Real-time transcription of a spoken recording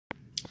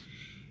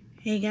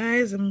Hey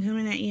guys, I'm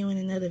coming at you in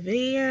another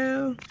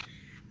video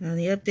on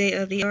the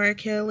update of the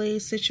Rkelly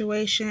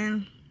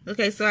situation.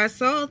 Okay, so I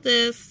saw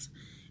this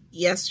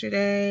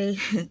yesterday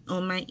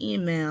on my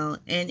email,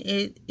 and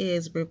it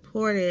is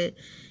reported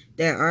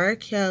that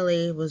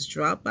Rkelly was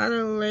dropped by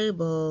the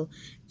label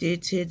due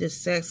to the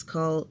sex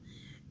cult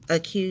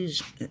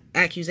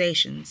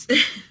accusations.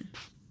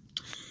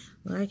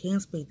 Well, I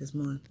can't speak this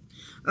morning.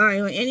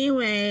 Alright, well,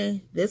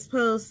 anyway, this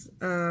post,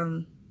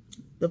 the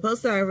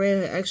post that I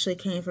read actually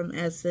came from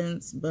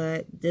Essence,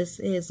 but this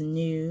is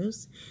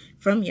news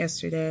from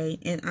yesterday,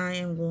 and I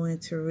am going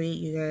to read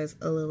you guys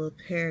a little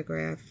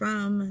paragraph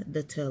from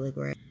the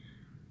Telegraph.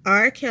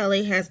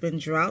 Rkelly has been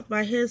dropped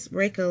by his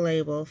record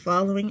label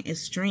following a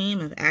stream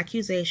of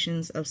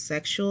accusations of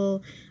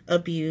sexual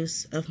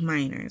abuse of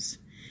minors.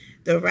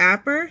 The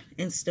rapper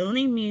and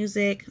Sony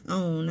Music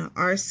own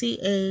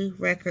RCA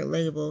record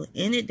label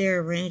ended their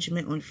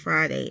arrangement on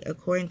Friday,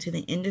 according to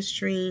the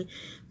industry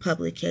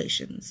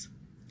publications.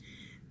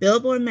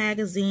 Billboard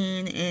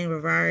magazine and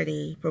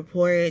Variety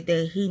reported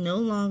that he no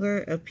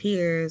longer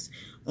appears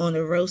on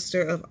the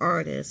roster of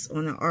artists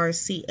on the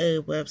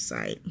RCA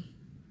website.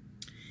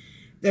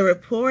 The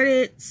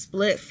reported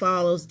split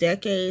follows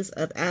decades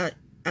of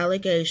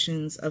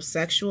allegations of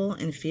sexual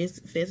and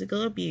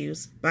physical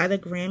abuse by the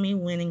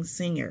Grammy-winning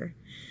singer,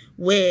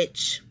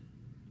 which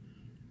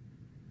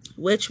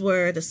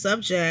were the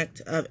subject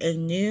of a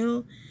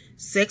new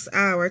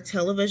 6-hour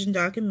television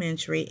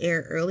documentary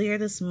aired earlier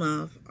this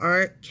month.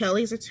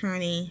 Kelly's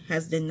attorney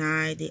has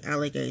denied the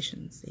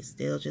allegations. They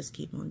still just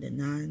keep on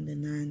denying.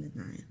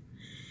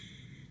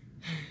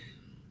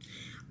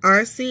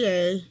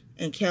 RCA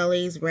and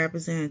Kelly's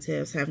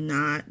representatives have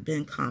not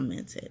been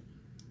commented.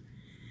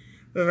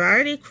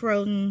 Variety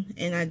Croton,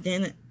 an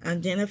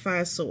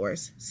identified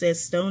source,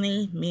 says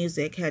Sony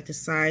Music had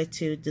decided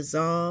to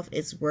dissolve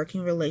its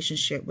working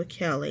relationship with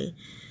Kelly,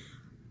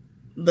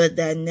 but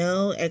that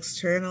no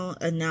external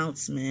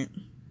announcement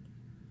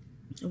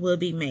will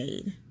be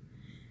made.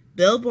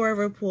 Billboard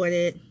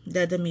reported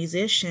that the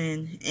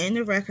musician and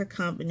the record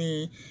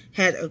company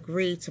had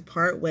agreed to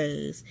part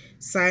ways,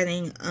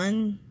 citing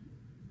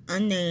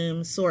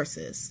unnamed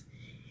sources.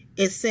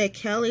 It said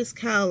Kelly's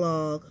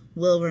catalog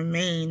will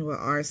remain with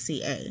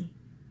RCA.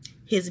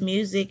 His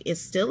music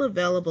is still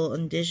available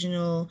on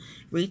digital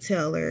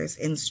retailers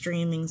and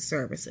streaming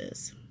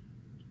services.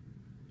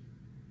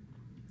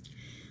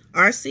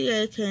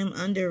 RCA came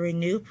under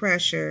renewed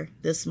pressure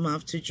this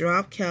month to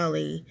drop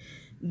Kelly,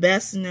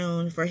 best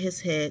known for his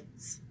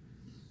hits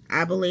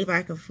I Believe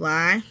I Can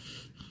Fly,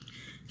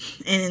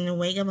 and in the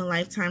wake of a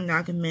Lifetime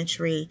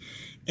documentary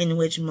in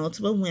which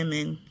multiple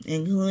women,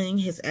 including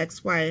his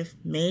ex-wife,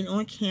 made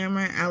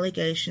on-camera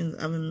allegations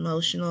of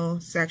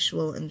emotional,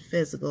 sexual, and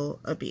physical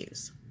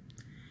abuse.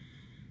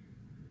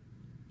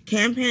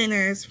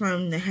 Campaigners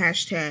from the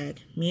hashtag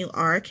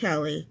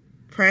 #MuteRKelly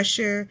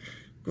pressure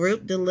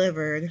group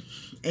delivered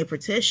a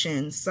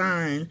petition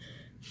signed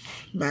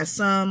by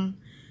some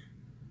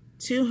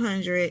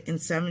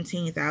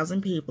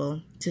 217,000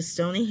 people to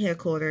Sony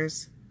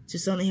headquarters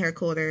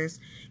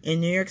in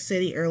New York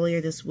City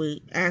earlier this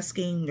week,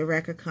 asking the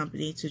record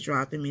company to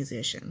drop the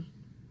musician.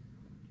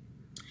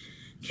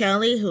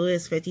 Kelly, who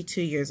is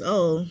 52 years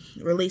old,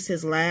 released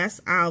his last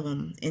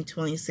album in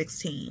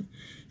 2016.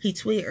 He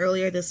tweeted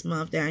earlier this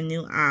month that a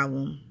new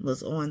album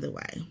was on the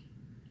way.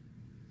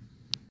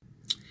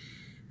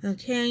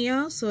 Okay,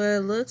 y'all, so it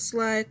looks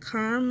like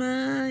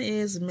karma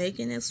is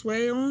making its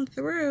way on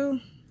through.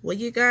 What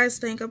do you guys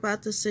think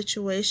about the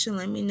situation?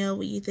 Let me know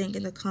what you think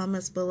in the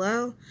comments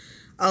below.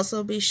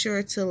 Also, be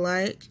sure to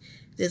like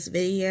this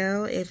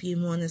video if you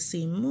want to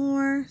see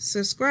more.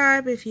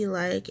 Subscribe if you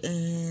like,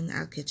 and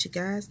I'll catch you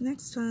guys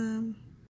next time.